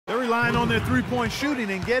relying on their three-point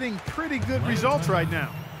shooting and getting pretty good results right now.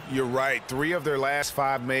 You're right. 3 of their last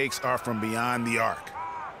 5 makes are from beyond the arc.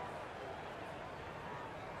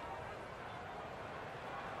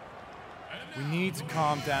 We need to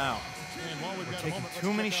calm down. We're taking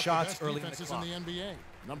too many shots early in the clock.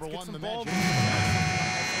 Number 1, the Magic.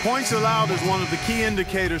 Points allowed is one of the key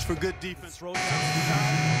indicators for good defense. The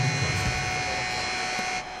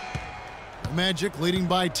Magic leading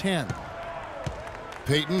by 10.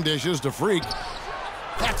 Payton dishes to Freak.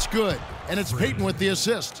 That's good. And it's Payton with the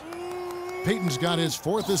assist. Payton's got his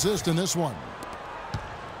 4th assist in this one.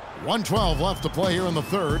 1:12 left to play here in the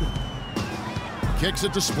 3rd. Kicks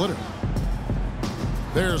it to Splitter.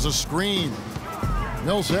 There's a screen.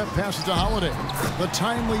 Millsap passes to Holiday. The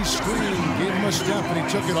timely screen gave him a step, and he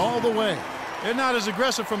took it all the way. They're not as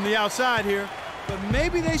aggressive from the outside here, but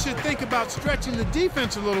maybe they should think about stretching the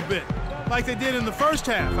defense a little bit, like they did in the first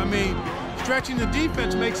half. I mean, stretching the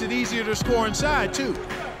defense makes it easier to score inside, too.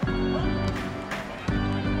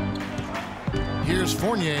 Here's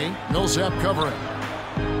Fournier. Millsap covering.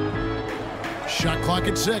 Shot clock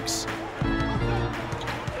at 6.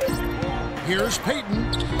 Here's Payton.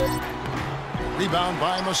 Rebound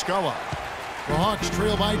by Muscala. The Hawks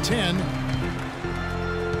trail by 10.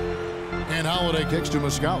 And Holiday kicks to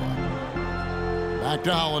Muscala. Back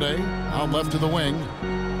to Holiday. Out left to the wing.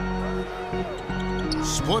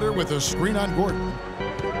 Splitter with a screen on Gordon.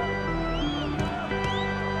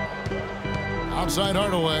 Outside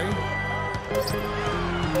Hardaway.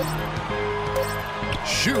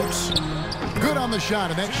 Shoots. Good on the shot,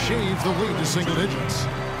 and that shaves the lead to single digits.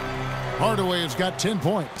 Hardaway has got 10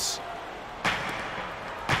 points.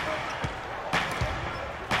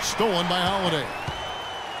 Stolen by Holiday.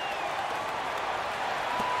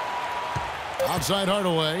 Outside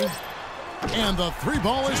Hardaway. And the 3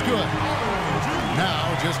 ball is good.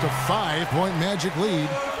 Now just a 5-point Magic lead.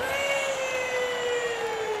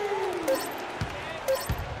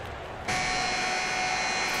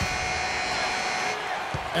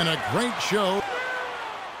 And a great show.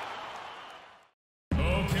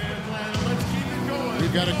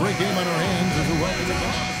 We've got a great game on our hands as we welcome the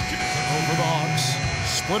home for the Hawks.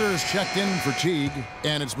 Splitter's checked in for Teague,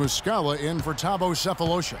 and it's Muscala in for Thabo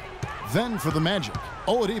Sefolosha. Then for the Magic,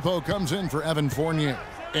 Oladipo comes in for Evan Fournier,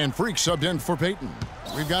 and Freak subbed in for Payton.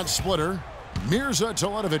 We've got Splitter, Mirza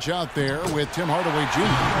Teletovic out there with Tim Hardaway Jr.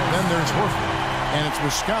 Then there's Horford, and it's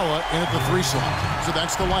Muscala in at the 3 slot. So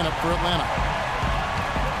that's the lineup for Atlanta.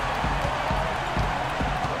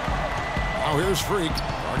 Now here's Freak,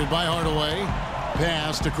 guarded by Hardaway.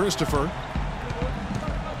 Pass to Christopher.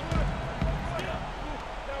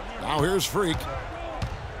 Now here's Freak.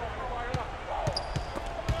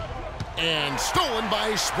 And stolen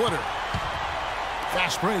by Splitter.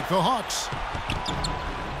 Fast break, the Hawks.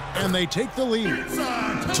 And they take the lead.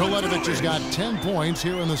 Teletovic has got 10 points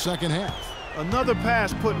here in the second half. Another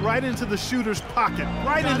pass put right into the shooter's pocket,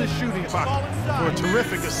 right in the shooting pocket for a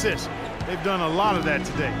terrific assist. They've done a lot of that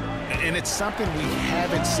today. And it's something we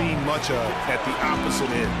haven't seen much of at the opposite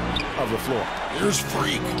end of the floor. Here's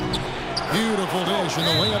Freak. Beautiful dish, and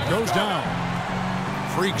the layup goes down.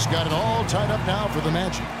 Freak's got it all tied up now for the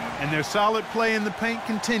Magic. And their solid play in the paint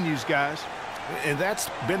continues, guys. And that's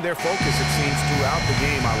been their focus, it seems, throughout the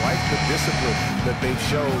game. I like the discipline that they've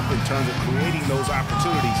showed in terms of creating those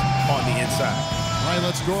opportunities on the inside. All right,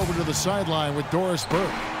 let's go over to the sideline with Doris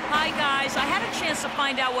Burke. Hi, guys. I had a chance to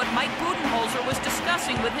find out what Mike Budenholzer was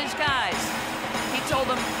discussing with his guys. He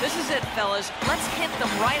told them, this is it, fellas. Let's hit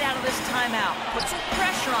them right out of this timeout. Put some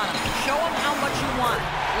pressure on them. Show them how much you want.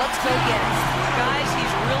 Let's go get it. Guys,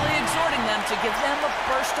 he's really exhorting them to give them a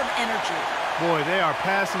burst of energy. Boy, they are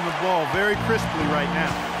passing the ball very crisply right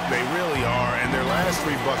now. They really are, and their last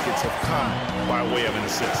 3 buckets have come by way of an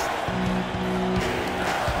assist.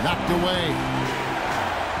 Knocked away.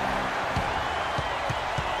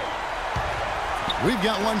 We've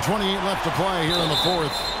got 1:28 left to play here in the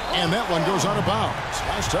 4th, and that one goes out of bounds.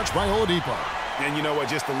 Nice touch by Oladipo. And you know what?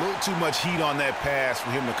 Just a little too much heat on that pass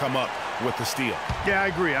for him to come up with the steal. Yeah, I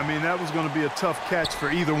agree. I mean, that was going to be a tough catch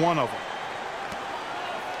for either one of them.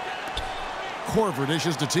 Korver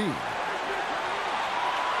dishes to Teague.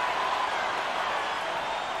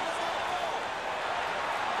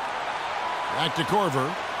 Back to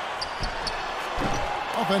Korver.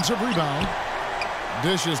 Offensive rebound.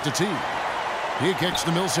 Dishes to Teague. He kicks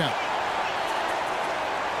to Millsap.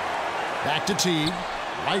 Back to Teague.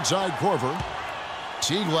 Right side Korver.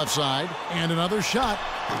 Teague left side. And another shot.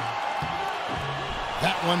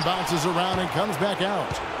 That one bounces around and comes back out.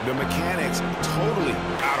 The mechanics totally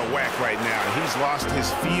out of whack right now. He's lost his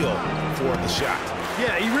feel for the shot.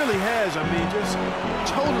 Yeah, he really has. I mean, just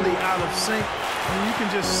totally out of sync And you can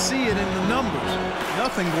just see it in the numbers.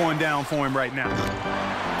 Nothing going down for him right now.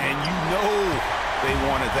 And you know they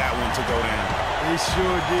wanted that one to go down. They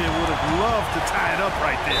sure did. Would have loved to tie it up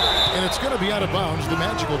right there. And it's going to be out of bounds. The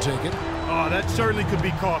Magic will take it. Oh, that certainly could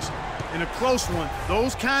be costly. In a close one,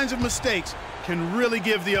 those kinds of mistakes can really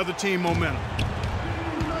give the other team momentum.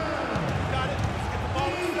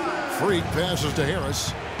 Freak passes to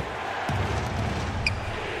Harris.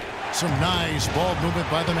 Some nice ball movement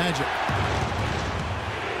by the Magic.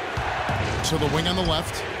 To the wing on the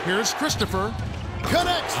left. Here's Christopher.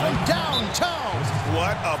 Connects from downtown.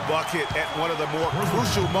 What a bucket at one of the more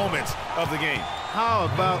crucial moments of the game. How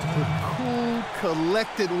about the cool,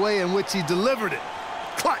 collected way in which he delivered it?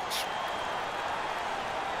 Clutch.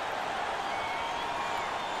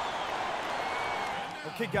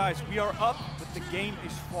 Okay, guys, we are up, but the game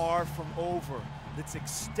is far from over. Let's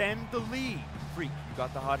extend the lead. Freak, you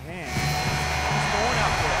got the hot hand. What's going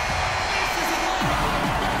out there?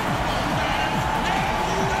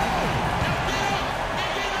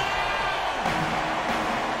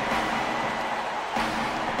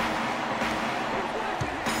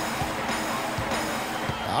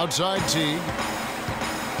 Outside Teague.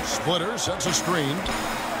 Splitter sets a screen.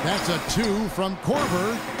 That's a 2 from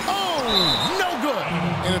Korver. Oh, no good.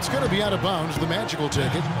 And it's going to be out of bounds. The Magic will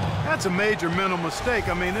take it. That's a major mental mistake.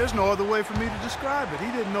 I mean, there's no other way for me to describe it. He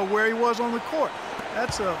didn't know where he was on the court.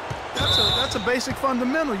 That's a basic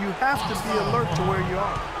fundamental. You have to be alert to where you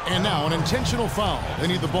are. And now an intentional foul. They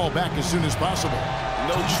need the ball back as soon as possible.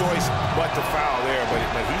 No choice but to foul there, but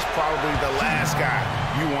he's probably the last guy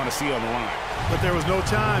you want to see on the line. But there was no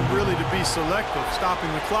time really to be selective.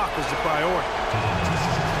 Stopping the clock was the priority.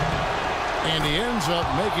 And he ends up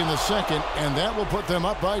making the second, and that will put them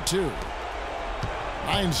up by 2.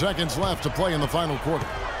 9 seconds left to play in the final quarter.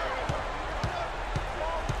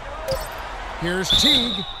 Here's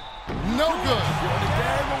Teague. No good.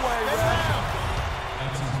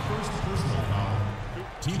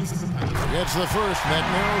 Gets the first, and that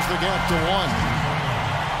narrows the gap to 1.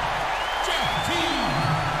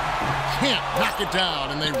 Can't knock it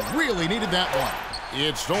down, and they really needed that one.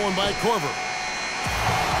 It's stolen by Korver.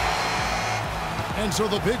 And so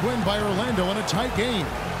the big win by Orlando in a tight game.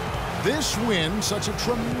 This win, such a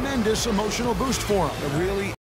tremendous emotional boost for them. Really